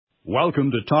Welcome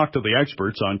to Talk to the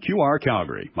Experts on QR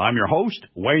Calgary. I'm your host,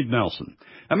 Wade Nelson.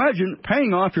 Imagine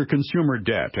paying off your consumer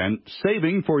debt and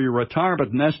saving for your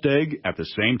retirement nest egg at the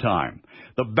same time.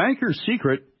 The banker's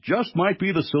secret just might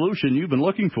be the solution you've been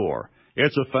looking for.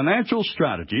 It's a financial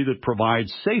strategy that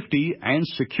provides safety and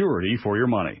security for your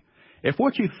money. If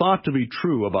what you thought to be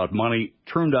true about money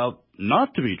turned out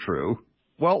not to be true,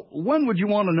 well, when would you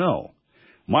want to know?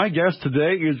 My guest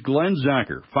today is Glen,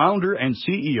 founder and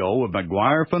CEO of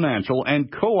McGuire Financial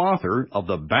and co-author of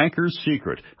The Banker's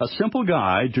Secret, a simple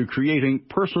guide to creating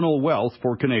personal wealth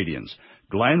for Canadians.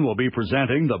 Glen will be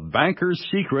presenting The Banker's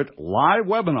Secret live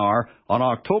webinar on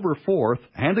October 4th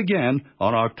and again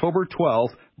on October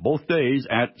 12th, both days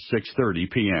at 6:30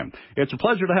 p.m. It's a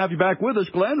pleasure to have you back with us,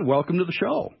 Glen. Welcome to the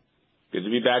show. Good to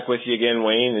be back with you again,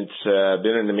 Wayne. It's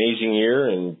been an amazing year,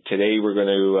 and today we're going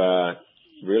to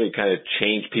really kind of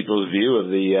change people's view of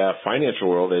the financial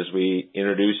world as we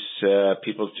introduce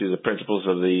people to the principles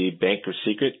of the banker's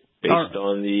secret based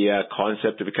on the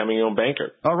concept of becoming your own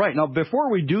banker. All right. Now, before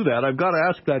we do that, I've got to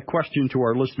ask that question to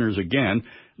our listeners again.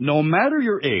 No matter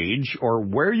your age or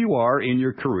where you are in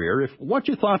your career, if what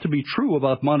you thought to be true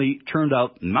about money turned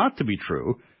out not to be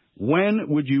true, when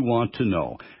would you want to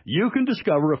know? You can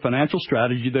discover a financial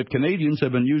strategy that Canadians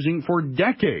have been using for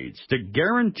decades to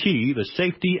guarantee the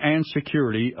safety and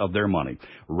security of their money.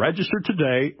 Register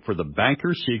today for the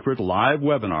Banker's Secret live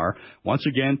webinar. Once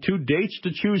again, 2 dates to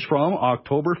choose from,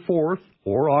 October 4th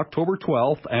or October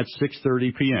 12th at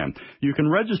 6:30 p.m. You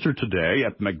can register today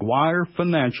at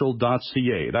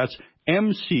McGuireFinancial.ca. That's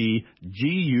MCGUIRE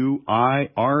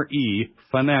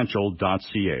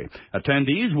financial.ca.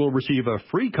 Attendees will receive a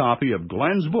free copy of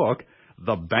Glen's book,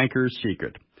 The Banker's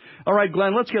Secret. All right,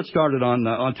 Glen, let's get started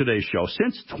on today's show.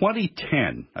 Since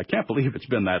 2010, I can't believe it's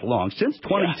been that long. Since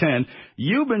 2010,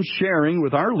 You've been sharing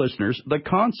with our listeners the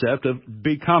concept of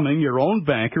becoming your own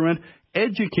banker and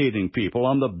educating people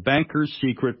on the banker's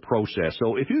secret process.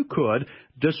 So if you could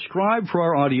describe for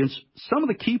our audience some of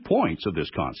the key points of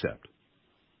this concept.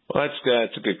 Well,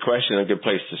 that's a good question, a good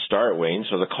place to start, Wayne.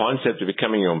 So the concept of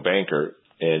becoming your own banker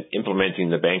and implementing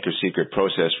the banker's secret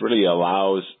process really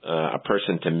allows a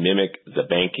person to mimic the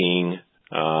banking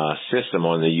system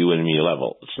on the you and me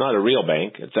level. It's not a real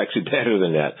bank. It's actually better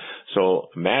than that. So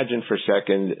imagine for a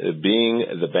second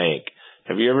being the bank.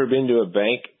 Have you ever been to a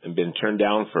bank and been turned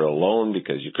down for a loan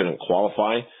because you couldn't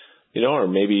qualify? Or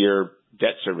maybe your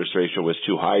debt service ratio was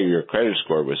too high or your credit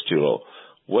score was too low.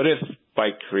 What if by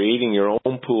creating your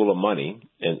own pool of money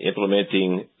and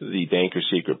implementing the banker's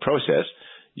secret process,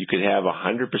 you could have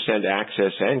 100%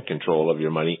 access and control of your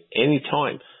money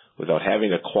anytime without having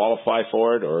to qualify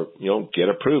for it or, get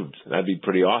approved? That'd be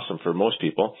pretty awesome for most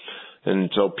people. And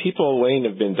so people, Wayne,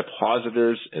 have been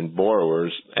depositors and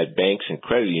borrowers at banks and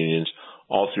credit unions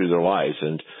all through their lives.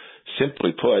 And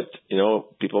simply put,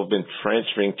 people have been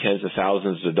transferring tens of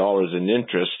thousands of dollars in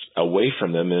interest away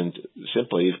from them and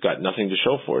simply have got nothing to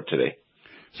show for it today.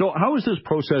 So how is this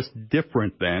process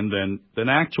different then than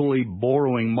actually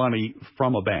borrowing money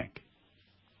from a bank?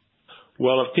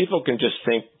 Well, if people can just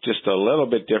think just a little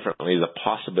bit differently, the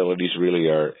possibilities really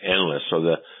are endless. So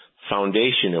the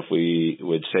foundation, if we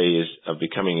would say, is of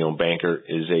becoming your own banker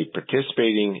is a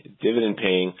participating,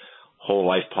 dividend-paying whole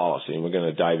life policy. And we're going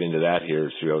to dive into that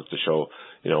here throughout the show,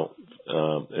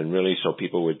 and really so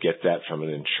people would get that from an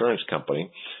insurance company.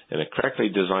 And a correctly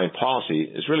designed policy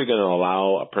is really going to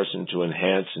allow a person to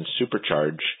enhance and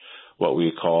supercharge what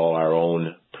we call our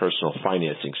own personal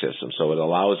financing system. So it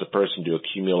allows a person to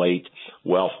accumulate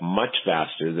wealth much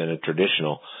faster than a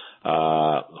traditional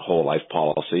whole life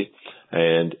policy.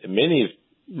 And many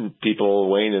people,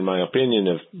 Wayne, in my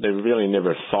opinion, they've really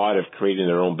never thought of creating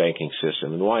their own banking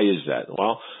system. And why is that?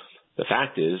 Well, the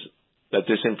fact is that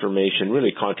this information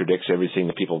really contradicts everything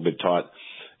that people have been taught,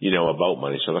 about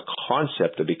money. So the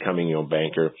concept of becoming your own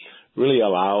banker really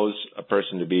allows a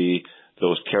person to be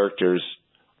those characters,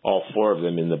 all 4 of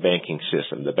them in the banking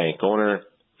system: the bank owner,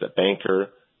 the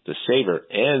banker, the saver,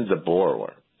 and the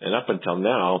borrower. And up until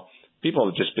now, people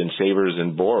have just been savers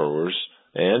and borrowers,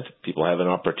 and people have an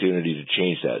opportunity to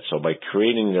change that. So by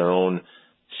creating their own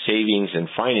savings and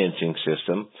financing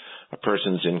system, a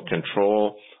person's in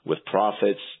control with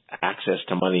profits, access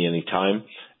to money anytime,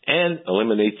 and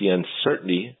eliminate the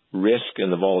uncertainty, risk,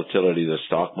 and the volatility of the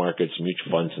stock markets,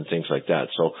 mutual funds, and things like that.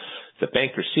 So the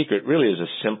banker's secret really is a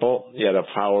simple yet a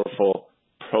powerful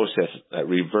process that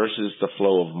reverses the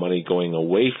flow of money going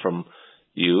away from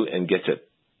you and gets it,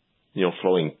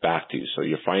 flowing back to you. So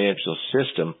your financial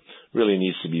system really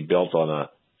needs to be built on a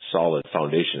solid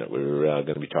foundation that we're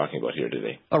going to be talking about here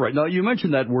today. All right. Now, you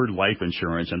mentioned that word life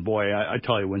insurance, and boy, I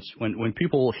tell you, when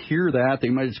people hear that, they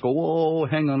might just go, "Oh,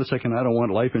 hang on a second, I don't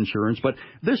want life insurance." But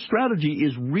this strategy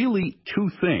is really two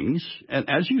things, and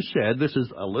as you said, this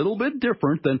is a little bit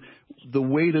different than the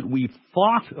way that we've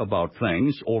thought about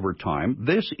things over time.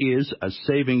 This is a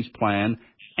savings plan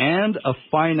and a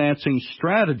financing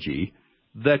strategy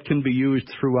that can be used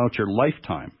throughout your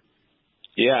lifetime.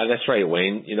 Yeah, that's right,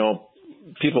 Wayne.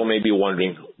 People may be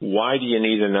wondering, why do you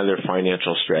need another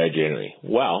financial strategy anyway?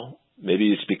 Well,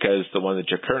 maybe it's because the one that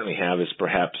you currently have is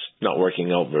perhaps not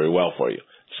working out very well for you.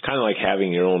 It's kind of like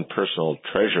having your own personal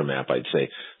treasure map, I'd say.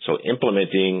 So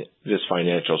implementing this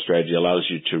financial strategy allows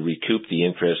you to recoup the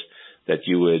interest that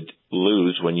you would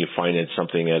lose when you finance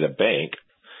something at a bank.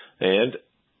 And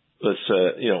let's,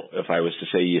 if I was to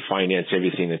say you finance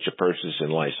everything that you purchase in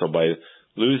life. So by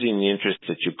losing the interest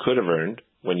that you could have earned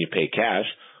when you pay cash,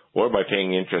 or by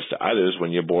paying interest to others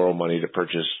when you borrow money to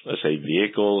purchase, let's say,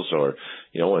 vehicles, or,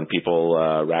 when people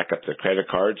rack up their credit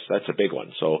cards, that's a big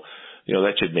one. So,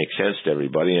 that should make sense to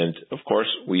everybody. And, of course,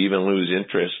 we even lose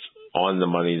interest on the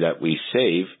money that we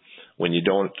save when you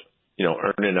don't,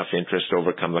 earn enough interest to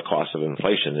overcome the cost of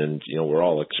inflation. And, we're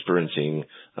all experiencing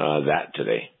that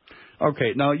today.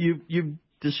 Okay. Now, you've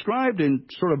described in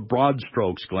sort of broad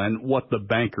strokes, Glenn, what the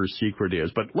banker's secret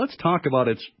is. But let's talk about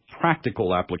its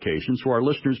practical applications so our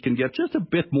listeners can get just a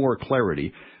bit more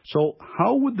clarity. So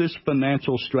how would this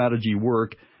financial strategy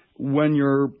work when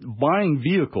you're buying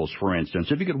vehicles, for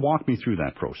instance? If you could walk me through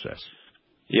that process.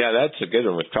 Yeah, that's a good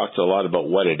one. We've talked a lot about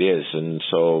what it is. And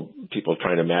so people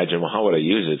trying to imagine, well, how would I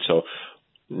use it? So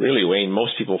really, Wayne,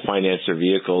 most people finance their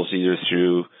vehicles either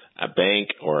through a bank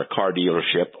or a car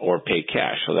dealership or pay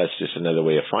cash. So that's just another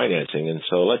way of financing. And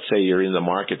so let's say you're in the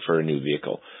market for a new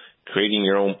vehicle. Creating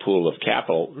your own pool of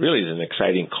capital really is an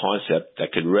exciting concept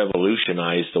that could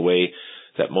revolutionize the way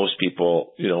that most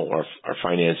people, are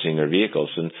financing their vehicles.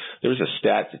 And there was a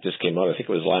stat that just came out, I think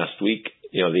it was last week.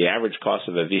 The average cost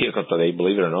of a vehicle today,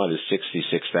 believe it or not, is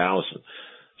 $66,000.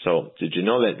 So did you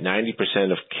know that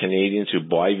 90% of Canadians who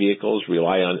buy vehicles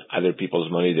rely on other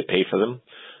people's money to pay for them?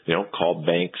 Call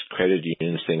banks, credit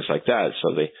unions, things like that.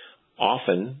 So they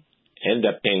often end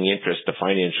up paying interest to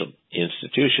financial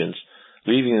institutions,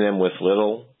 leaving them with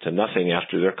little to nothing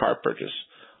after their car purchase.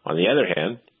 On the other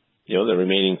hand, the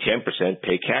remaining 10%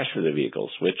 pay cash for the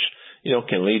vehicles, which,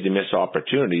 can lead to missed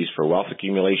opportunities for wealth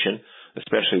accumulation,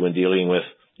 especially when dealing with,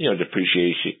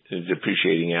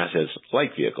 depreciating assets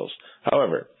like vehicles.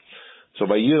 However, so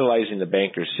by utilizing the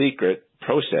banker's secret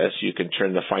process, you can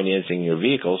turn the financing your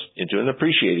vehicles into an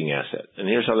appreciating asset. And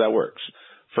here's how that works.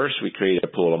 First, we create a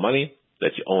pool of money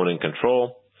that you own and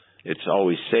control. It's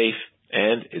always safe,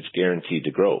 and it's guaranteed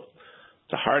to grow.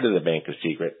 The heart of the banker's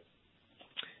secret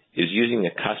is using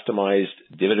a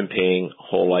customized dividend-paying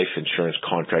whole life insurance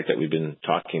contract that we've been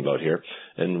talking about here,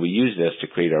 and we use this to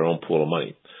create our own pool of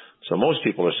money. So most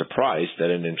people are surprised that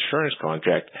an insurance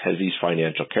contract has these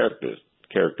financial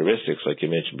characteristics like you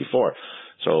mentioned before.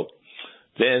 So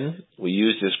then we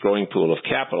use this growing pool of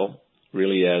capital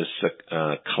really as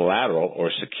collateral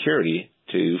or security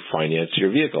to finance your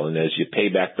vehicle. And as you pay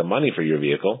back the money for your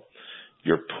vehicle,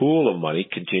 your pool of money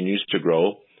continues to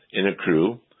grow and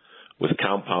accrue with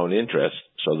compound interest.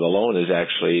 So the loan is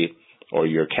actually, or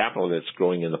your capital that's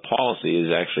growing in the policy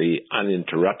is actually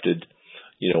uninterrupted,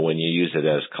 when you use it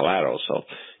as collateral. So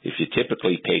if you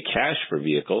typically pay cash for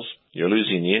vehicles, you're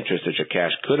losing the interest that your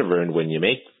cash could have earned when you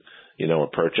make, a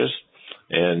purchase.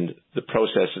 And the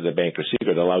process of the banker's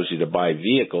secret allows you to buy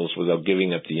vehicles without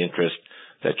giving up the interest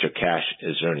that your cash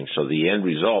is earning. So the end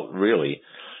result really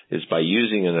is by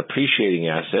using an appreciating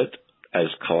asset as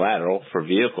collateral for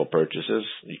vehicle purchases,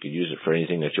 you could use it for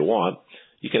anything that you want,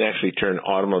 you can actually turn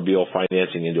automobile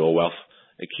financing into a wealth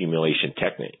accumulation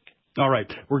technique. All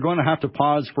right. We're going to have to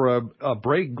pause for a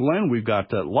break, Glenn. We've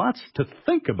got lots to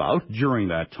think about during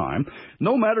that time.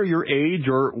 No matter your age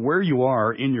or where you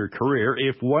are in your career,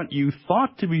 if what you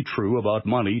thought to be true about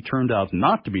money turned out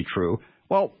not to be true,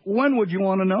 well, when would you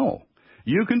want to know?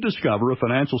 You can discover a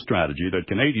financial strategy that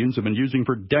Canadians have been using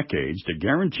for decades to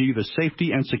guarantee the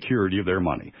safety and security of their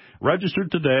money. Register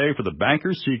today for the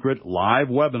Banker's Secret live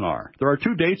webinar. There are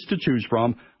 2 dates to choose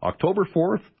from, October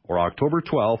 4th or October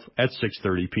 12th at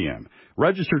 6:30 p.m.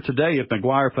 Register today at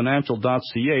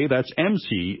McGuireFinancial.ca. That's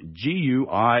MCGUIRE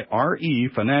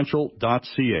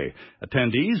Financial.ca.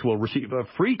 Attendees will receive a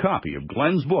free copy of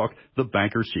Glenn's book, The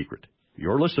Banker's Secret.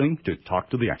 You're listening to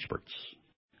Talk to the Experts.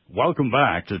 Welcome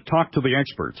back to Talk to the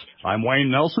Experts. I'm Wayne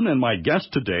Nelson, and my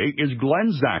guest today is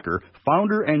Glen Zacher,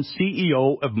 founder and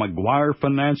CEO of McGuire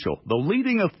Financial, the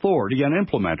leading authority and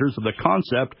implementers of the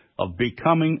concept of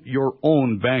becoming your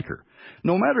own banker.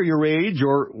 No matter your age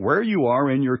or where you are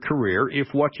in your career,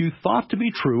 if what you thought to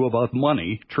be true about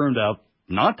money turned out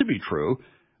not to be true,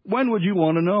 when would you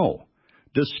want to know?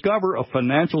 Discover a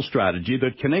financial strategy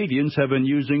that Canadians have been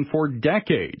using for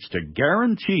decades to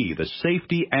guarantee the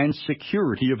safety and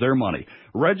security of their money.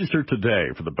 Register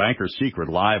today for the Banker's Secret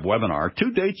live webinar.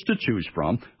 2 dates to choose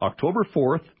from, October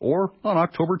 4th or on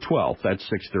October 12th at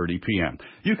 6:30 p.m.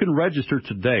 You can register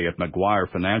today at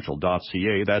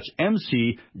McGuireFinancial.ca. That's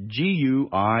MCGUIRE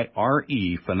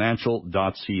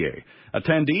Financial.ca.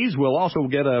 Attendees will also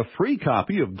get a free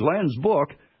copy of Glen's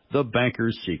book, The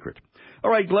Banker's Secret. All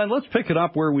right, Glen, let's pick it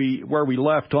up where we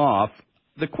left off.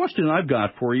 The question I've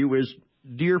got for you is,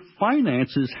 do your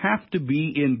finances have to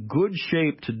be in good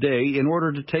shape today in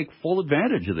order to take full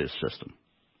advantage of this system?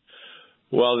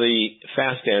 Well, the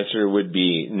fast answer would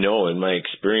be no. In my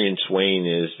experience, Wayne,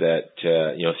 is that,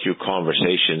 through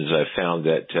conversations, I've found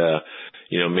that,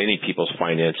 many people's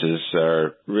finances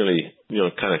are really,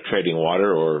 kind of treading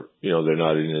water, or, they're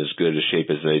not in as good a shape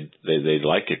as they'd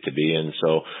like it to be. And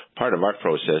so part of our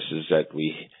process is that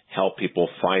we help people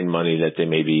find money that they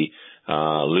may be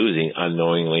losing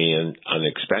unknowingly and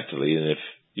unexpectedly. And if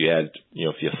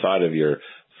you thought of your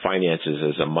finances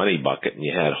as a money bucket and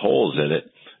you had holes in it,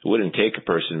 it wouldn't take a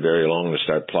person very long to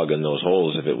start plugging those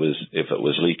holes if it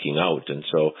was leaking out. And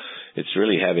so it's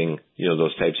really having,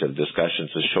 those types of discussions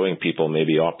and showing people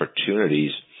maybe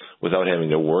opportunities without having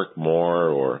to work more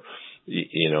or,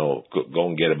 go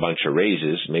and get a bunch of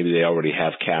raises. Maybe they already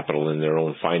have capital in their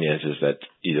own finances that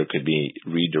either could be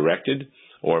redirected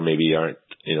or maybe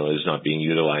is not being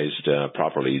utilized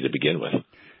properly to begin with.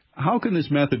 How can this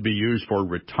method be used for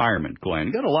retirement, Glen?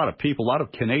 You got a lot of people, a lot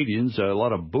of Canadians, a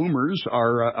lot of boomers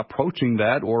are approaching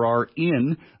that or are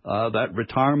in that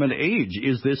retirement age.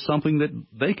 Is this something that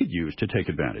they could use to take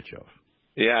advantage of?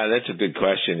 Yeah, that's a good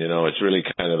question. It's really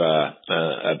kind of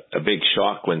a big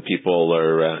shock when people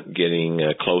are getting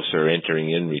closer entering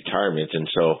in retirement. And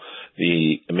so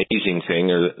the amazing thing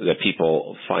that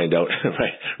people find out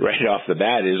right off the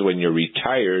bat is when you're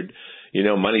retired,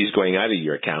 money's going out of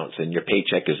your accounts and your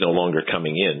paycheck is no longer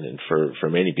coming in. And for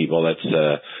many people,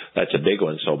 that's a big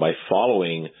one. So by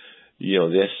following,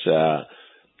 this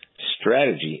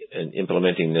strategy and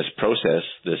implementing this process,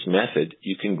 this method,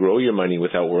 you can grow your money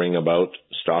without worrying about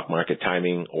stock market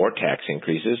timing or tax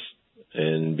increases.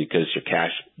 And because your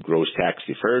cash grows tax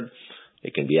deferred,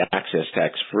 it can be access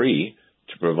tax free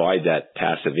to provide that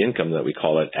passive income that we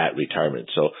call it at retirement.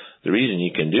 So the reason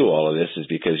you can do all of this is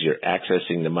because you're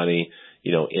accessing the money,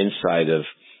 inside of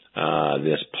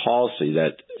this policy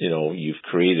that, you've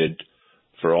created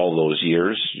for all those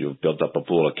years. You've built up a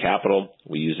pool of capital.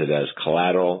 We use it as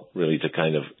collateral really to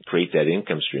kind of create that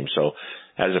income stream. So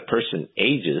as a person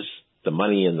ages, the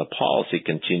money in the policy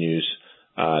continues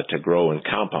to grow and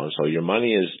compound. So your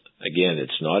money is, again,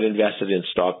 it's not invested in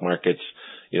stock markets.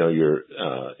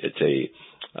 It's a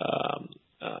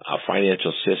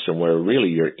financial system where really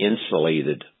you're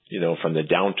insulated, from the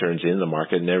downturns in the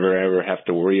market, never ever have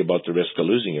to worry about the risk of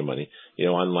losing your money.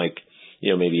 Unlike,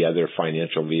 maybe other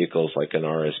financial vehicles like an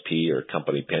RSP or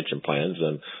company pension plans,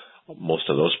 and most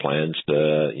of those plans,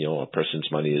 a person's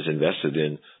money is invested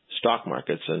in stock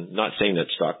markets. And not saying that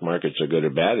stock markets are good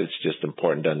or bad. It's just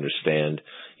important to understand,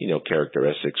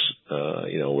 characteristics,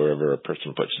 wherever a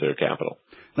person puts their capital.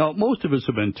 Now, most of us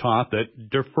have been taught that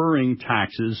deferring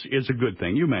taxes is a good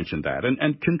thing. You mentioned that.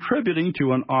 And contributing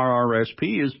to an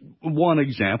RRSP is one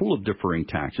example of deferring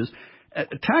taxes.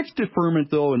 Tax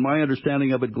deferment, though, in my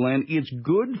understanding of it, Glen, it's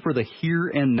good for the here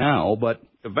and now, but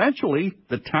eventually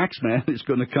the tax man is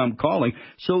going to come calling.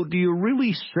 So do you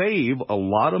really save a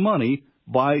lot of money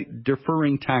by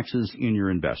deferring taxes in your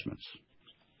investments?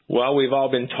 Well, we've all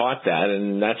been taught that,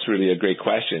 and that's really a great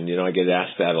question. I get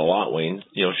asked that a lot, Wayne.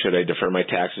 Should I defer my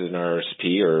taxes in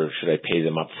RSP or should I pay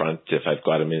them up front if I've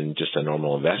got them in just a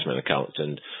normal investment account?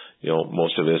 And,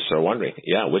 most of us are wondering,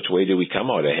 which way do we come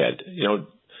out ahead?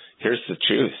 Here's the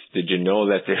truth. Did you know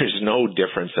that there's no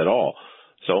difference at all?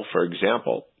 So, for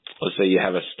example, let's say you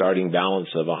have a starting balance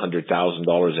of $100,000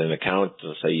 in an account.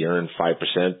 Let's say you earn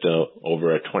 5%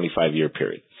 over a 25-year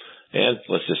period. And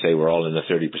let's just say we're all in the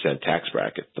 30% tax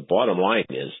bracket. The bottom line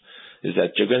is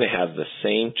that you're going to have the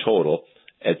same total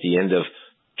at the end of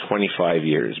 25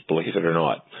 years, believe it or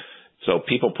not. So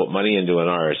people put money into an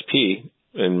RSP,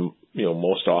 and,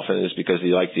 most often it's because they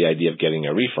like the idea of getting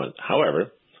a refund.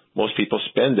 However, most people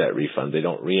spend that refund. They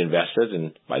don't reinvest it,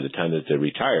 and by the time that they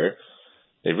retire,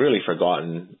 they've really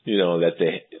forgotten, that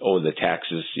they owe the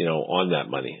taxes, on that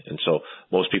money. And so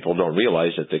most people don't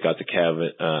realize that they got the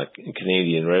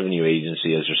Canadian Revenue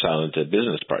Agency as their silent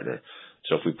business partner.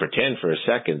 So if we pretend for a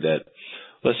second that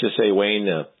let's just say, Wayne,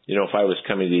 if I was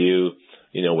coming to you,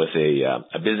 with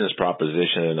a business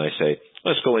proposition, and I say,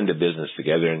 let's go into business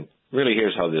together, and really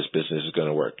here's how this business is going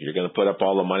to work. You're going to put up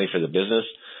all the money for the business.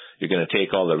 You're going to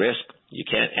take all the risk. You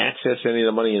can't access any of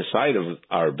the money inside of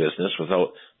our business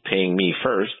without paying me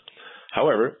first.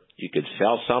 However, you could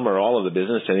sell some or all of the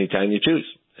business anytime you choose.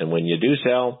 And when you do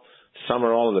sell some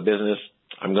or all of the business,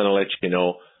 I'm going to let you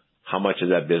know how much of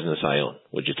that business I own.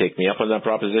 Would you take me up on that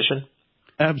proposition?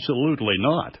 Absolutely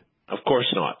not. Of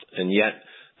course not. And yet,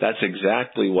 that's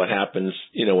exactly what happens,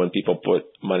 when people put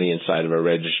money inside of a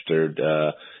registered,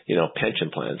 pension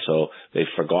plan. So they've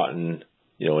forgotten,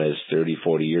 as 30,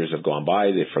 40 years have gone by,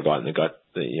 they've forgotten they got,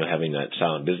 having that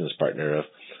sound business partner of,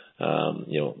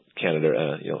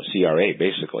 Canada, CRA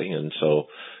basically. And so,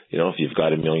 if you've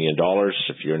got $1 million,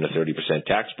 if you're in a 30%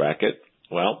 tax bracket,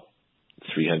 well,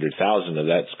 300,000 of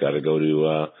that's got to go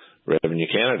to Revenue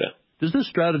Canada. Does this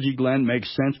strategy, Glen, make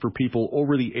sense for people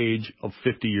over the age of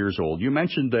 50 years old? You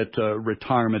mentioned that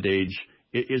retirement age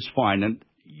is fine. And,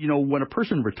 when a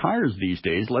person retires these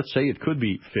days, let's say it could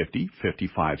be 50,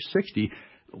 55, 60,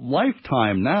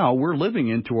 lifetime now, we're living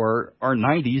into our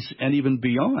 90s and even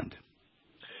beyond.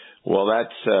 Well,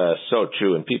 that's so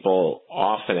true. And people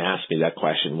often ask me that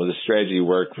question. Will the strategy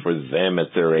work for them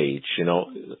at their age?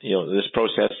 This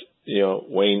process,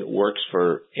 Wayne, works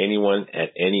for anyone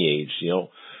at any age.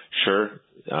 Sure,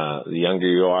 the younger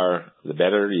you are, the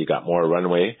better. You got more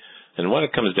runway. And what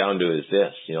it comes down to is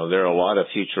this. There are a lot of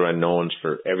future unknowns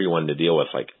for everyone to deal with,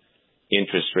 like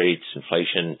interest rates,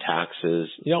 inflation, taxes,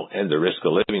 and the risk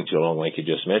of living too long, like you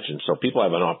just mentioned. So people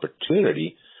have an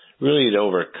opportunity really to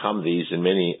overcome these and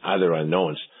many other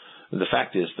unknowns. And the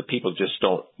fact is the people just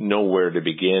don't know where to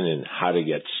begin and how to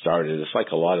get started. It's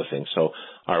like a lot of things. So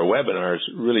our webinars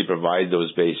really provide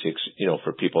those basics,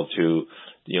 for people to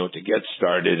get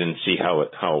started and see how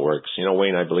it works.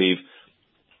 Wayne, I believe,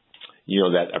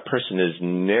 that a person is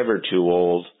never too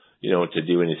old, to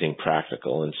do anything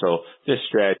practical. And so this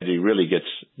strategy really gets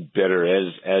better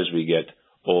as we get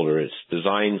older. It's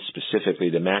designed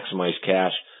specifically to maximize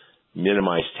cash,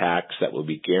 minimize tax that will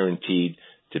be guaranteed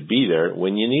to be there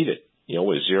when you need it,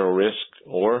 with zero risk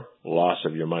or loss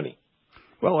of your money.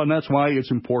 Well, and that's why it's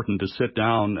important to sit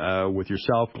down with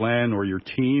yourself, Glen, or your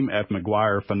team at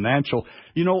McGuire Financial.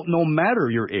 No matter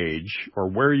your age or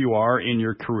where you are in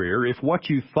your career, if what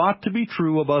you thought to be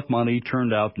true about money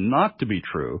turned out not to be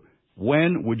true,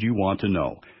 when would you want to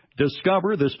know?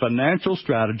 Discover this financial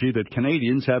strategy that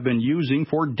Canadians have been using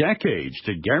for decades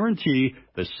to guarantee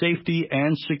the safety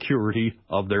and security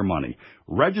of their money.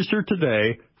 Register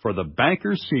today for the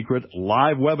Banker's Secret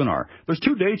live webinar. There's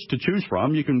 2 dates to choose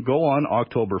from. You can go on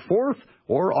October 4th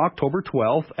or October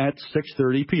 12th at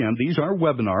 6:30 p.m. These are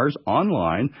webinars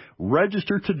online.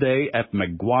 Register today at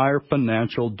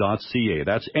McGuireFinancial.ca.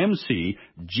 That's MCGUIRE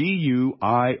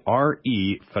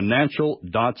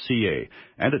Financial.ca.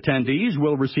 And attendees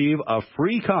will receive a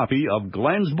free copy of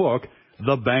Glen's book,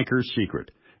 The Banker's Secret.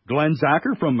 Glen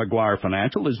Zacher from McGuire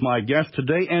Financial is my guest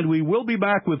today, and we will be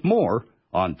back with more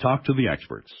on Talk to the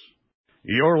Experts.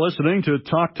 You're listening to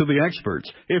Talk to the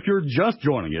Experts. If you're just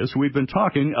joining us, we've been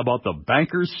talking about the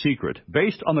Banker's Secret,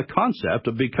 based on the concept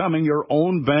of becoming your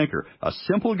own banker, a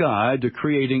simple guide to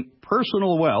creating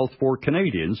personal wealth for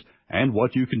Canadians and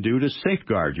what you can do to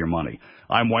safeguard your money.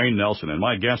 I'm Wayne Nelson, and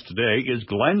my guest today is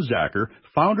Glen Zacher,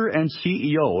 founder and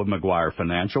CEO of McGuire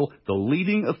Financial, the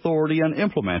leading authority and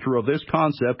implementer of this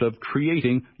concept of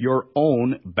creating your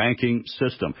own banking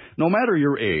system. No matter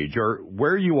your age or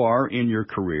where you are in your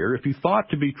career, if you thought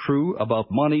to be true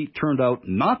about money turned out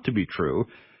not to be true,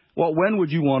 well, when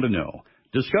would you want to know?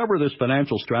 Discover this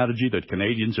financial strategy that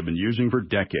Canadians have been using for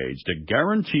decades to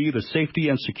guarantee the safety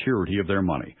and security of their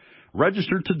money.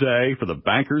 Register today for the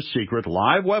Banker's Secret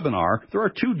live webinar. There are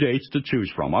 2 dates to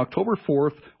choose from, October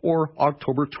 4th or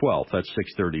October 12th at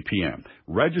 6:30 p.m.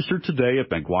 Register today at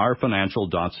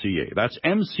McGuireFinancial.ca. That's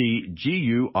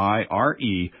MCGUIRE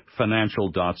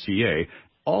Financial.ca.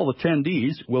 All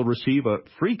attendees will receive a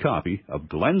free copy of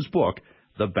Glen's book,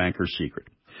 The Banker's Secret.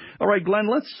 All right, Glen,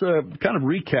 let's kind of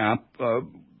recap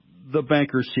The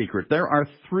Banker's Secret. There are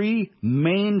 3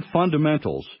 main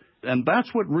fundamentals, and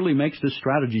that's what really makes this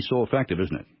strategy so effective,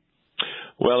 isn't it?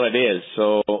 Well, it is.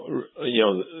 So,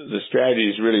 the strategy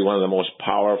is really one of the most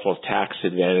powerful tax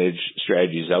advantage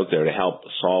strategies out there to help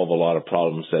solve a lot of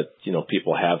problems that,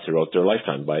 people have throughout their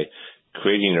lifetime. By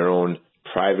creating their own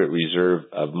private reserve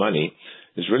of money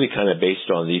is really kind of based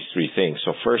on these 3 things.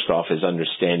 So first off is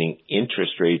understanding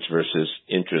interest rates versus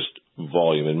interest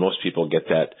volume. And most people get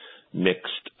that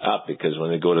mixed up because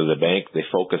when they go to the bank, they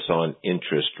focus on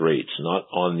interest rates, not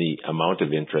on the amount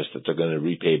of interest that they're going to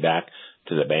repay back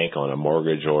to the bank on a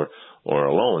mortgage or or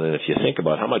a loan. And if you think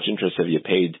about how much interest have you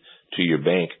paid to your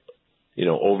bank,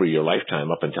 over your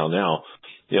lifetime up until now,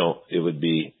 it would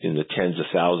be in the tens of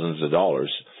thousands of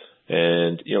dollars.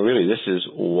 And, really this is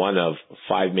one of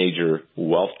 5 major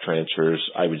wealth transfers,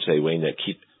 I would say, Wayne, that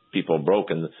keep people broke.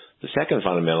 And the second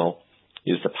fundamental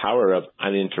is the power of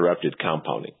uninterrupted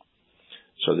compounding.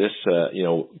 So this,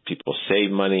 people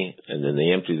save money and then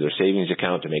they empty their savings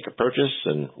account to make a purchase.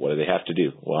 And what do they have to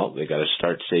do? Well, they got to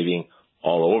start saving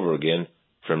all over again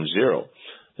from zero.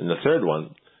 And the third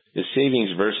one is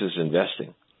savings versus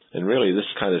investing. And really this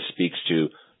kind of speaks to,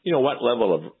 what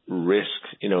level of risk,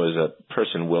 is a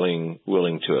person willing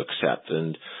to accept.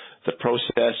 And the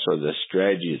process or the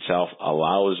strategy itself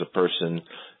allows a person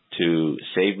to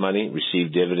save money,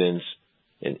 receive dividends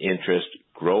and interest,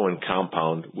 grow and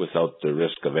compound without the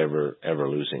risk of ever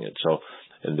losing it. So,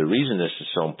 and the reason this is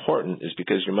so important is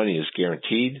because your money is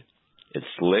guaranteed, it's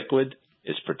liquid,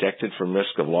 it's protected from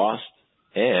risk of loss,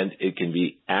 and it can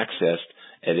be accessed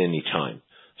at any time.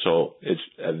 So it's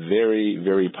a very,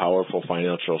 very powerful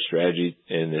financial strategy,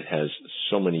 and it has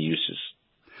so many uses.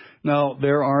 Now,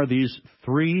 there are these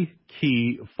 3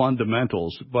 key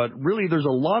fundamentals, but really there's a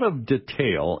lot of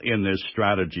detail in this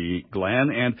strategy, Glen,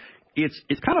 and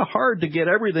it's kind of hard to get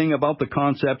everything about the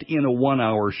concept in a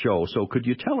 1-hour show. So could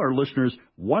you tell our listeners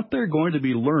what they're going to be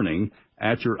learning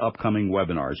at your upcoming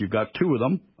webinars? You've got 2 of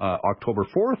them, October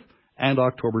 4th and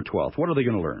October 12th. What are they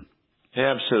going to learn?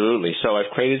 Absolutely. So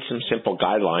I've created some simple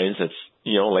guidelines that's,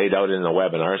 laid out in the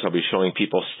webinars. I'll be showing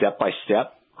people step by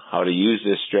step how to use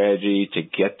this strategy to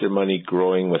get their money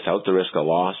growing without the risk of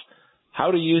loss,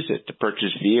 how to use it to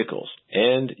purchase vehicles,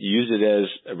 and use it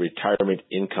as a retirement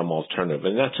income alternative.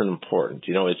 And that's important.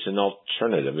 It's an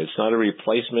alternative. It's not a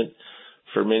replacement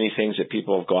for many things that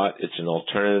people have got. It's an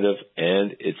alternative,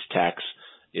 and it's tax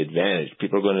advantage.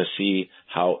 People are going to see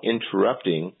how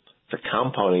interrupting the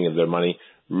compounding of their money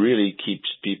really keeps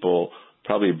people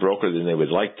probably broker than they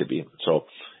would like to be. So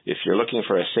if you're looking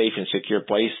for a safe and secure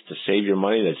place to save your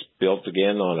money that's built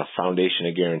again on a foundation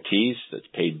of guarantees, that's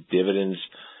paid dividends,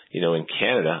 in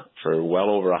Canada for well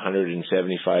over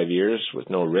 175 years with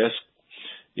no risk,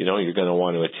 you're going to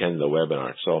want to attend the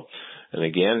webinar. So, and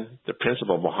again, the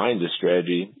principle behind this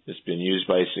strategy has been used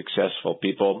by successful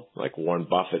people like Warren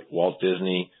Buffett, Walt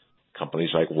Disney,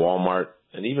 companies like Walmart,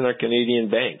 and even our Canadian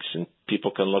banks. And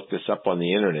people can look this up on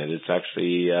the internet. It's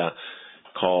actually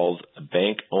called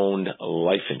bank-owned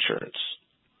life insurance.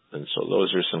 And so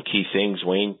those are some key things,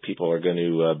 Wayne, people are going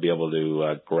to be able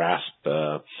to grasp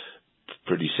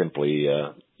pretty simply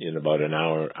in about an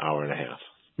hour and a half.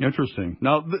 Interesting.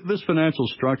 Now, this financial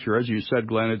structure, as you said,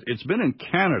 Glenn, it's been in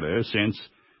Canada since,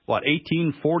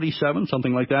 1847,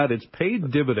 something like that. It's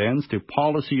paid dividends to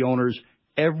policy owners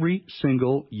every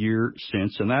single year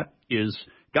since, and that is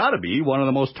got to be one of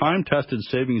the most time-tested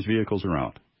savings vehicles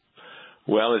around.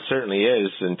 Well, it certainly is,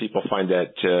 and people find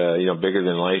that, bigger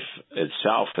than life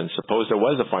itself. And suppose there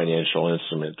was a financial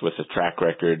instrument with a track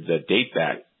record that date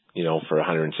back, for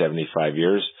 175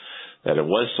 years, that it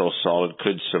was so solid,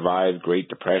 could survive Great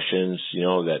Depressions,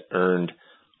 that earned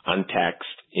untaxed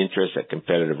interest at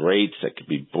competitive rates, that could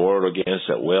be borrowed against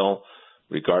at will,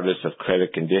 regardless of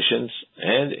credit conditions,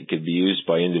 and it could be used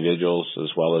by individuals as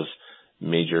well as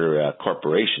major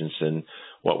corporations. And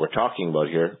what we're talking about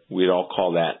here, we'd all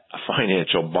call that a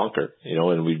financial bunker,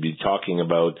 and we'd be talking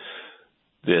about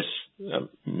this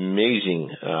amazing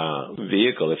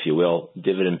vehicle, if you will,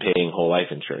 dividend-paying whole life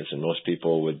insurance. And most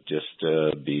people would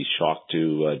just be shocked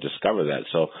to discover that.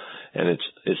 So, and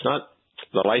it's not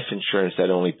the life insurance that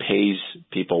only pays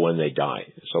people when they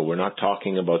die. So we're not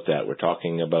talking about that. We're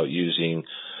talking about using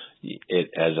it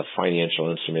as a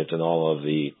financial instrument and all of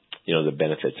the the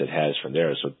benefits it has from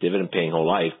there. So dividend-paying whole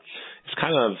life, it's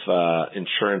kind of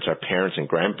insurance our parents and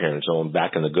grandparents owned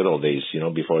back in the good old days,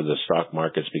 before the stock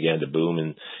markets began to boom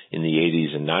in the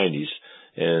 80s and 90s.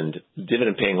 And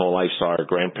dividend-paying whole life saw our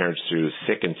grandparents through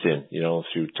thick and thin,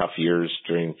 through tough years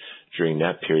during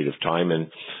that period of time.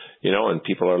 And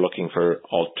people are looking for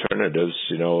alternatives,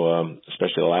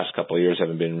 especially the last couple of years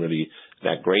haven't been really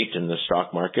that great in the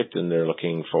stock market, and they're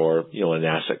looking for, an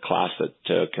asset class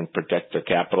that can protect their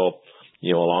capital,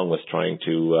 along with trying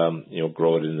to,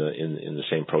 grow it in the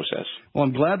same process. Well,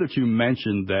 I'm glad that you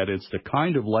mentioned that it's the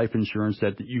kind of life insurance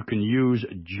that you can use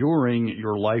during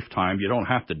your lifetime. You don't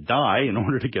have to die in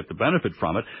order to get the benefit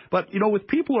from it. But, with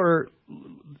people are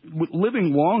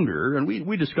living longer, and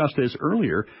we discussed this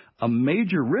earlier, a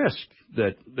major risk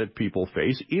that people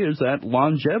face is that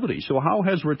longevity. So how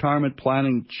has retirement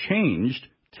planning changed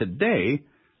today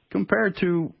compared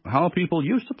to how people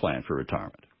used to plan for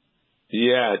retirement?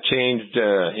 Yeah, it changed,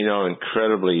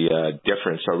 incredibly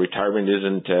different. So retirement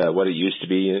isn't what it used to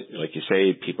be. Like you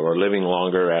say, people are living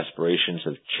longer. Aspirations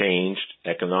have changed.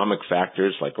 Economic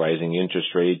factors like rising interest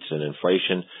rates and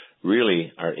inflation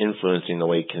really are influencing the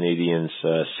way Canadians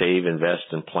save, invest,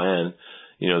 and plan,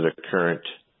 their current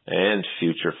and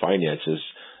future finances.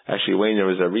 Actually, Wayne, there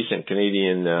was a recent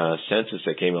Canadian census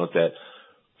that came out that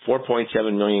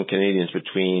 4.7 million Canadians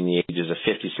between the ages of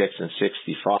 56 and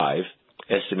 65,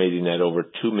 estimating that over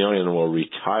 2 million will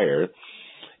retire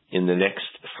in the next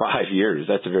 5 years.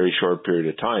 That's a very short period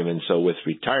of time. And so with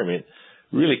retirement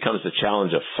really comes the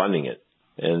challenge of funding it.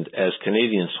 And as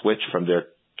Canadians switch from their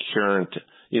current,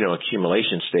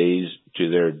 accumulation stage to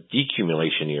their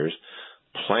decumulation years,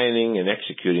 planning and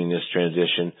executing this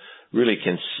transition really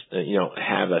can,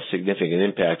 have a significant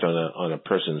impact on a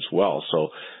person's wealth. So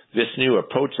this new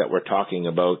approach that we're talking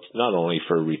about, not only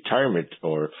for retirement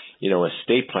or,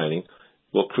 estate planning,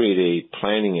 will create a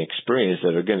planning experience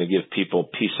that are going to give people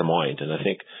peace of mind. And I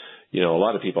think, a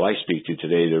lot of people I speak to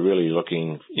today, they're really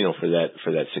looking, for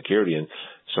that security. And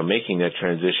so making that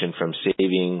transition from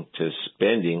saving to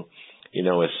spending,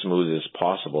 as smooth as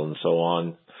possible. And so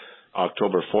on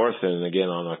October 4th and again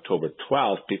on October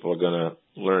 12th, people are going to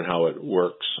learn how it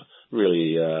works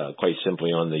really quite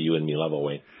simply on the you and me level,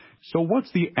 Wayne. So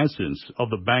what's the essence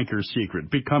of the banker's secret,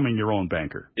 becoming your own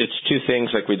banker? It's two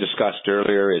things like we discussed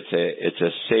earlier. It's a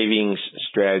savings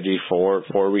strategy for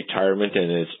retirement,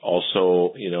 and it's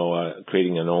also,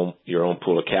 creating your own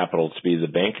pool of capital to be the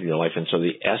bank in your life. And so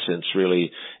the essence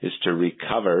really is to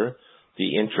recover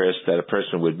the interest that a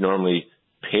person would normally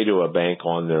pay to a bank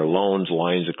on their loans,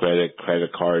 lines of credit,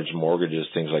 credit cards, mortgages,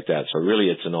 things like that. So really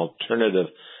it's an alternative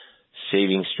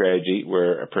saving strategy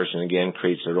where a person, again,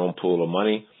 creates their own pool of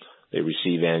money. They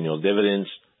receive annual dividends.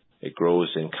 It grows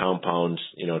and compounds,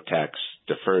 tax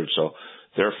deferred. So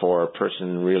therefore, a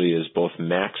person really is both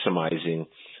maximizing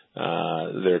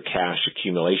their cash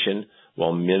accumulation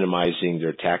while minimizing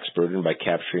their tax burden by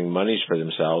capturing monies for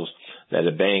themselves that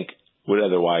a bank would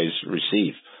otherwise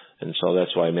receive. And so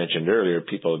that's why I mentioned earlier,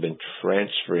 people have been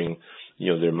transferring,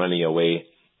 their money away,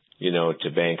 to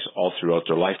banks all throughout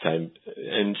their lifetime.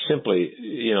 And simply,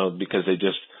 because they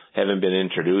just haven't been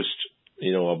introduced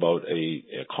about a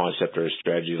concept or a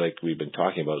strategy like we've been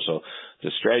talking about. So the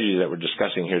strategy that we're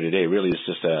discussing here today really is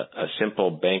just a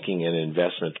simple banking and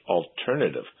investment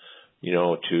alternative,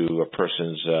 to a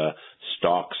person's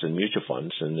stocks and mutual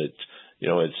funds. And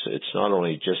it's not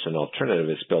only just an alternative,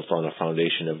 it's built on a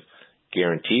foundation of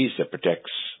guarantees that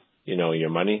protects, your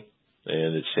money,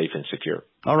 and it's safe and secure.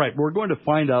 All right, we're going to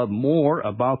find out more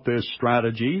about this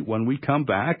strategy when we come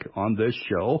back on this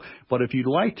show. But if you'd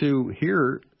like to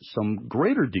hear some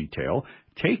greater detail,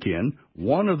 take in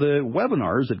one of the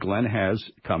webinars that Glen has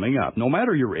coming up. No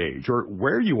matter your age or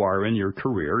where you are in your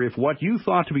career, if what you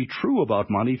thought to be true about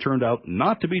money turned out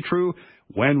not to be true,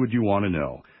 when would you want to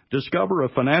know? Discover a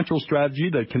financial strategy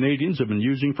that Canadians have been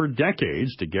using for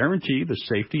decades to guarantee the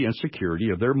safety and security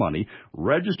of their money.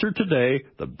 Register today,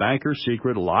 the Banker's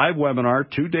Secret live webinar,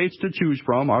 2 dates to choose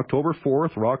from, October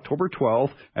 4th or October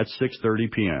 12th at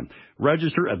 6:30 p.m.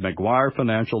 Register at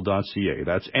McGuireFinancial.ca.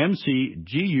 That's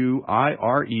MCGUIRE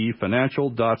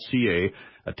Financial.ca.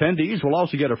 Attendees will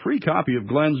also get a free copy of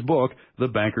Glen's book, The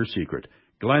Banker's Secret.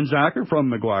 Glen Zacher from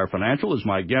McGuire Financial is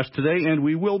my guest today, and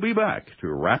we will be back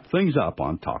to wrap things up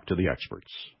on Talk to the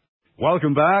Experts.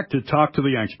 Welcome back to Talk to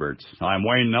the Experts. I'm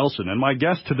Wayne Nelson, and my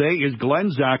guest today is Glen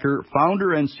Zacher,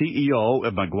 founder and CEO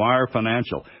of McGuire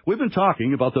Financial. We've been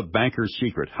talking about the banker's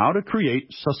secret, how to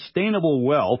create sustainable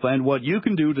wealth, and what you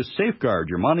can do to safeguard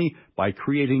your money by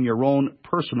creating your own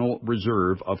personal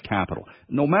reserve of capital.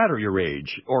 No matter your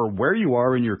age or where you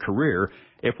are in your career,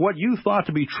 if what you thought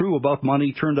to be true about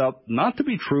money turned out not to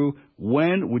be true,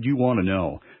 when would you want to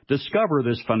know? Discover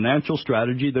this financial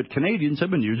strategy that Canadians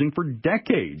have been using for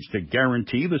decades to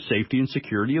guarantee the safety and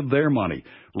security of their money.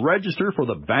 Register for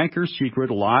the Banker's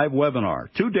Secret live webinar.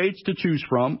 2 dates to choose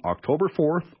from, October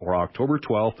 4th or October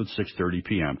 12th at 6:30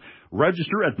 p.m.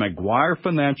 Register at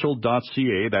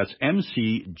McGuireFinancial.ca. That's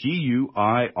MCGUIRE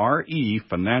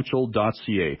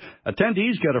Financial.ca.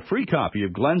 Attendees get a free copy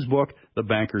of Glen's book, The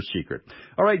Banker's Secret.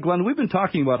 All right, Glen, we've been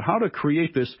talking about how to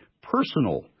create this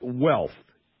personal wealth.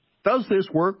 Does this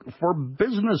work for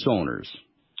business owners?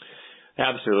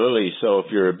 Absolutely. So if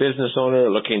you're a business owner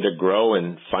looking to grow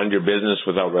and fund your business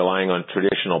without relying on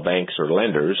traditional banks or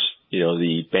lenders,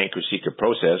 the Banker's Secret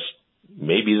process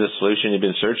may be the solution you've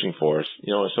been searching for.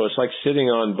 So it's like sitting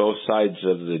on both sides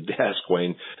of the desk,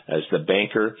 Wayne, as the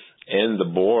banker and the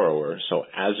borrower. So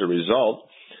as a result,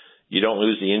 you don't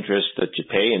lose the interest that you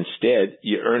pay. Instead,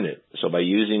 you earn it. So by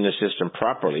using the system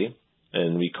properly,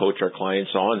 and we coach our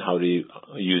clients on how to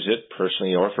use it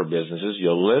personally or for businesses,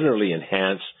 you'll literally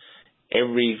enhance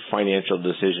every financial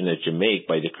decision that you make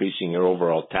by decreasing your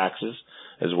overall taxes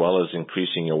as well as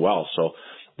increasing your wealth. So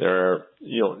there are,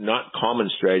 not common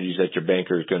strategies that your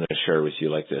banker is going to share with you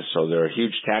like this. So there are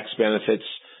huge tax benefits.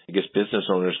 I guess business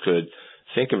owners could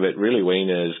think of it really, Wayne,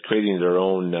 as creating their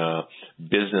own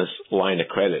business line of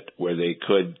credit where they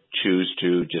could choose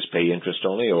to just pay interest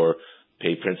only or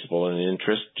pay principal and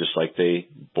interest just like they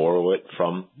borrow it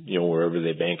from, wherever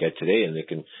they bank at today, and they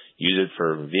can use it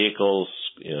for vehicles,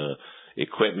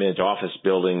 equipment, office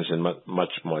buildings, and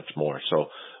much, much more. So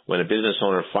when a business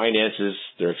owner finances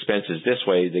their expenses this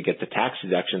way, they get the tax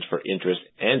deductions for interest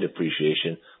and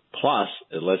depreciation, plus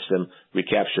it lets them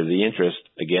recapture the interest,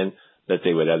 again, that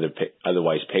they would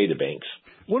otherwise pay to banks.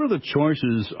 What are the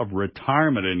choices of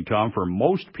retirement income for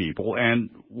most people, and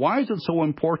why is it so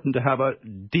important to have a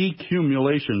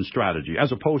decumulation strategy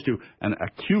as opposed to an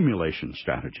accumulation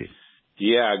strategy?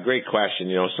 Yeah, great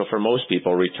question. So for most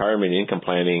people, retirement income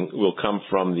planning will come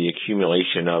from the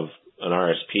accumulation of an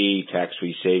RSP,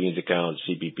 tax-free savings account,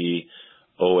 CPP,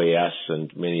 OAS,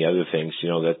 and many other things,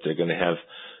 that they're going to have,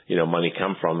 money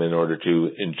come from in order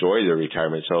to enjoy their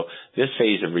retirement. So this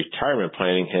phase of retirement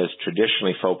planning has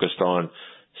traditionally focused on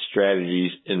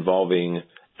strategies involving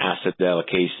asset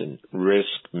allocation, risk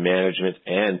management,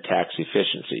 and tax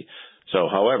efficiency. So,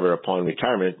 however, upon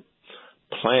retirement,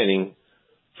 planning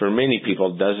for many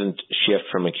people doesn't shift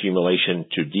from accumulation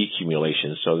to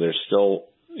decumulation. So they're still,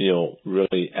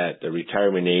 really at the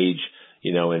retirement age,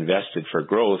 invested for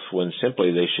growth when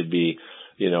simply they should be,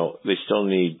 they still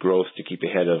need growth to keep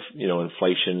ahead of,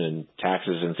 inflation and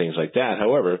taxes and things like that.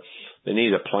 However, they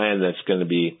need a plan that's going to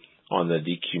be on the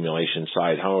decumulation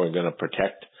side. How are we going to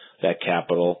protect that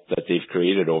capital that they've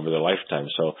created over their lifetime?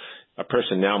 So a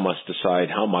person now must decide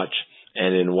how much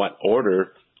and in what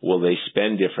order will they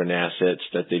spend different assets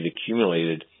that they've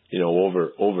accumulated,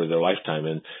 over their lifetime.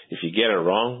 And if you get it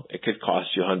wrong, it could cost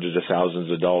you hundreds of thousands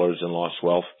of dollars in lost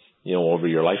wealth, over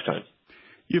your lifetime.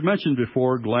 You've mentioned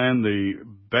before, Glen, the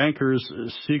banker's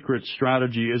secret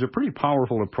strategy is a pretty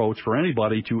powerful approach for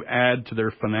anybody to add to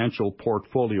their financial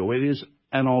portfolio. It is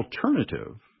an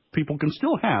alternative. People can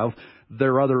still have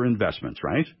their other investments,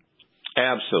 right?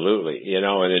 Absolutely.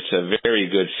 And it's a very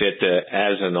good fit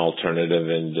as an alternative,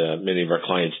 and many of our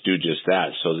clients do just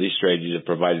that. So these strategies have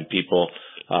provided people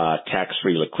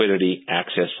tax-free liquidity,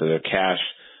 access to their cash,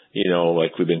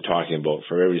 like we've been talking about,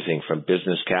 for everything from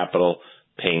business capital,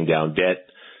 paying down debt,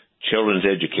 children's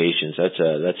educations.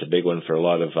 That's a big one for a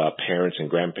lot of parents and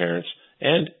grandparents,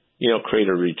 and, create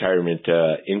a retirement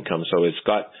income. So it's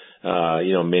got,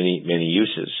 many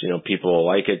uses. People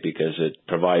like it because it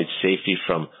provides safety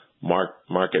from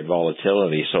market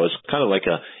volatility. So it's kind of like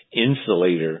a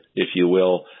insulator, if you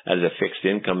will, as a fixed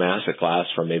income asset class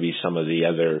from maybe some of the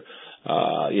other,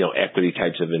 equity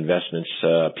types of investments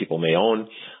people may own.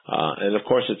 And of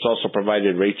course, it's also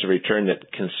provided rates of return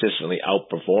that consistently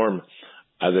outperform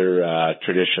other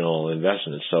traditional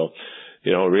investments. So,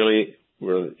 really,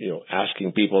 we're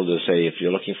asking people to say, if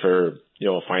you're looking for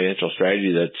a financial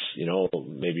strategy that's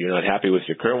maybe you're not happy with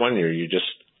your current one, or you're just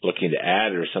looking to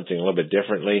add or something a little bit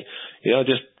differently,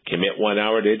 just commit 1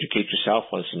 hour to educate yourself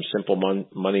on some simple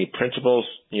money principles.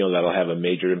 That'll have a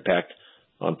major impact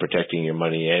on protecting your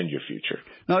money and your future.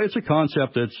 Now, it's a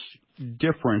concept that's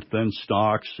different than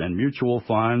stocks and mutual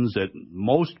funds that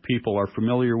most people are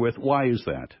familiar with. Why is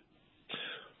that?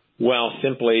 Well,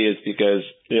 simply it's because,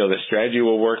 the strategy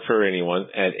will work for anyone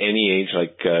at any age,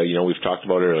 like, we've talked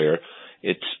about earlier.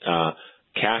 It's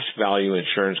cash value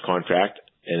insurance contract,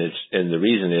 and the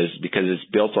reason is because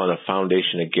it's built on a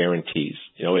foundation of guarantees.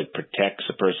 It protects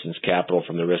a person's capital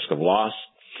from the risk of loss.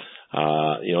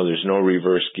 There's no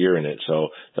reverse gear in it. So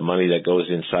the money that goes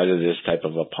inside of this type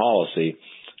of a policy,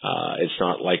 it's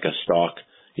not like a stock,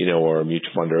 or a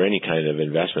mutual fund or any kind of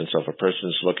investment. So if a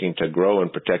person's looking to grow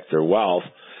and protect their wealth,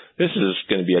 this is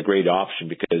going to be a great option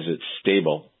because it's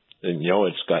stable and,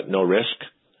 it's got no risk.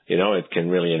 It can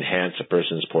really enhance a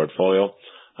person's portfolio.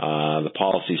 The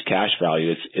policy's cash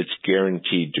value, it's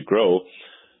guaranteed to grow.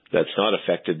 That's not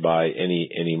affected by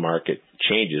any market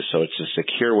changes. So it's a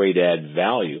secure way to add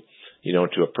value,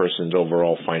 to a person's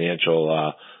overall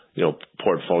financial,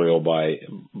 portfolio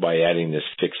by adding this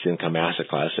fixed income asset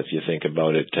class, if you think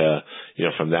about it,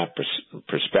 from that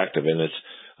perspective. And it's,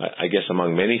 I guess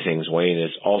among many things, Wayne,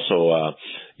 it's also,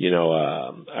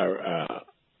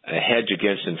 a hedge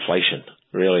against inflation.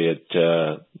 Really,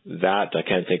 I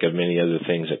can't think of many other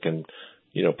things that can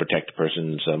protect a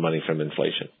person's money from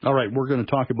inflation. All right, we're going to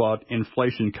talk about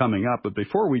inflation coming up, but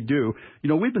before we do,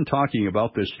 we've been talking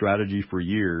about this strategy for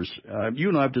years. You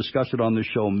and I have discussed it on this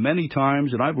show many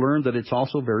times, and I've learned that it's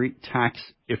also very tax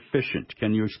efficient.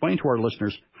 Can you explain to our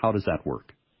listeners how does that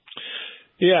work?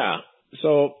 Yeah,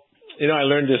 so I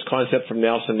learned this concept from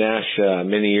Nelson Nash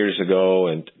many years ago,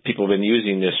 and people have been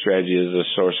using this strategy as a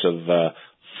source of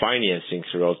financing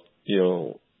throughout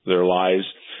their lives.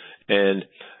 And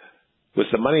with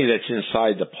the money that's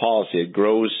inside the policy, it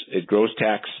grows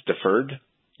tax deferred,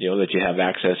 that you have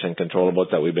access and control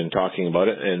about, that we've been talking about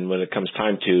it. And when it comes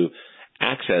time to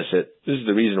access it, this is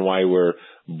the reason why we're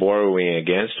borrowing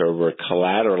against, or we're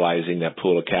collateralizing that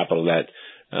pool of capital that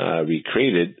we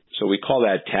created. So we call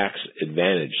that tax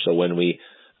advantage. So when we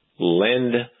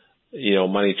lend,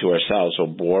 money to ourselves or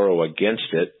borrow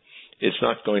against it, it's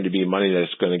not going to be money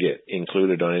that's going to get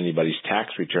included on anybody's tax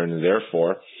return, and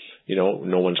therefore,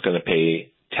 no one's going to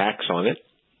pay tax on it,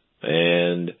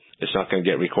 and it's not going to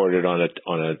get recorded on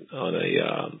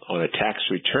a tax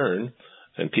return,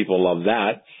 and people love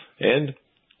that. And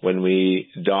when we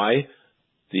die,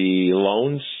 the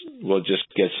loans will just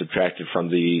get subtracted from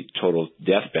the total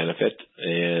death benefit,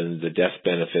 and the death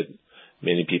benefit,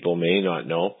 many people may not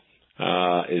know,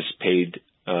 is paid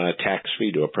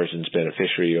tax-free to a person's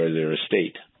beneficiary or their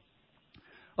estate.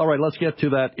 All right, let's get to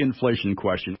that inflation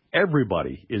question.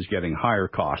 Everybody is getting higher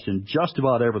costs in just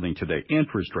about everything today.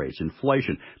 Interest rates,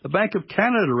 inflation. The Bank of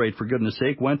Canada rate, for goodness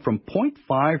sake, went from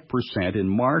 0.5% in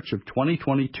March of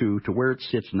 2022 to where it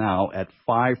sits now at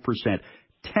 5%.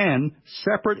 10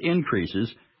 separate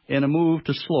increases in a move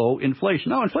to slow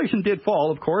inflation. Now, inflation did fall,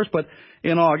 of course, but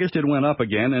in August it went up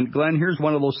again. And Glenn, here's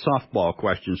one of those softball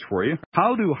questions for you.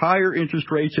 How do higher interest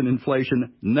rates and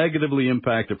inflation negatively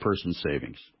impact a person's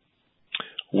savings?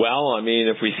 Well,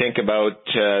 if we think about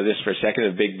this for a second,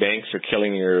 the big banks are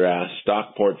killing your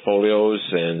stock portfolios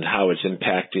and how it's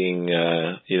impacting,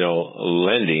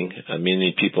 lending.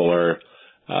 Many people are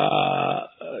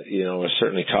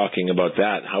certainly talking about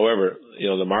that. However,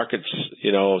 the markets,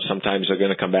 sometimes they're going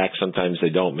to come back, sometimes they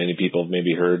don't. Many people have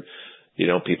maybe heard,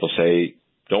 people say,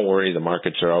 don't worry, the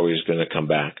markets are always going to come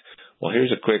back. Well,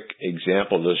 here's a quick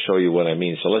example to show you what I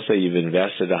mean. So let's say you've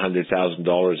invested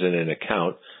 $100,000 in an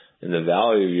account, and the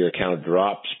value of your account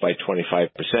drops by 25%.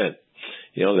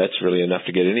 That's really enough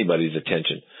to get anybody's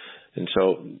attention. And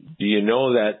so do you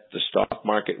know that the stock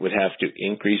market would have to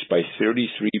increase by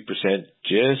 33%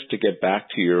 just to get back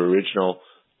to your original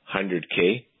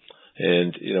 100K?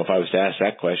 And, if I was to ask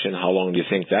that question, how long do you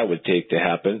think that would take to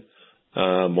happen?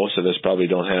 Most of us probably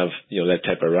don't have, that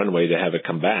type of runway to have it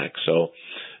come back. So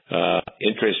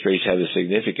interest rates have a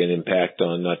significant impact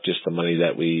on not just the money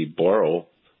that we borrow,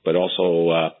 but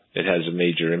also it has a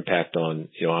major impact on,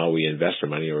 how we invest our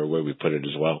money or where we put it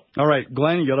as well. All right,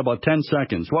 Glenn, you got about 10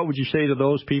 seconds. What would you say to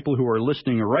those people who are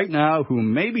listening right now who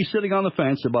may be sitting on the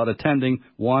fence about attending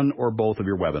one or both of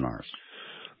your webinars?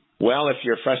 Well, if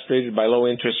you're frustrated by low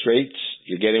interest rates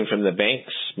you're getting from the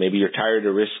banks, maybe you're tired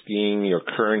of risking your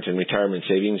current and retirement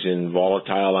savings in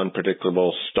volatile,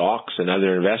 unpredictable stocks and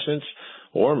other investments,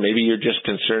 or maybe you're just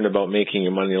concerned about making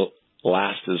your money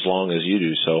last as long as you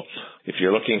do. So if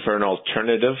you're looking for an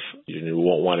alternative, you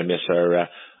won't want to miss our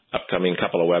upcoming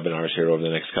couple of webinars here over the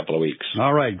next couple of weeks.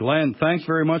 All right, Glenn, thanks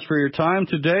very much for your time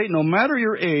today. No matter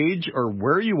your age or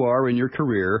where you are in your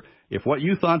career, if what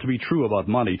you thought to be true about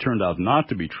money turned out not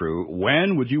to be true,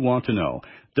 when would you want to know?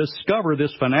 Discover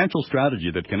this financial strategy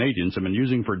that Canadians have been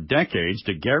using for decades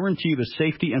to guarantee the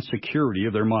safety and security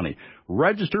of their money.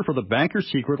 Register for the Banker's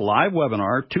Secret live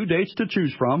webinar, 2 dates to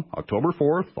choose from, October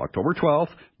 4th, October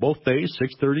 12th, both days,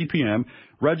 6:30 p.m.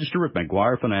 Register at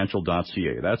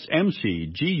McGuireFinancial.ca. That's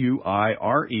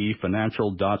MCGUIRE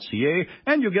Financial.ca,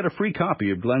 and you'll get a free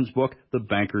copy of Glenn's book, The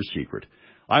Banker's Secret.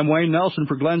 I'm Wayne Nelson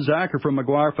for Glen Zacher from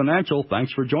McGuire Financial.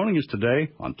 Thanks for joining us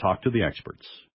today on Talk to the Experts.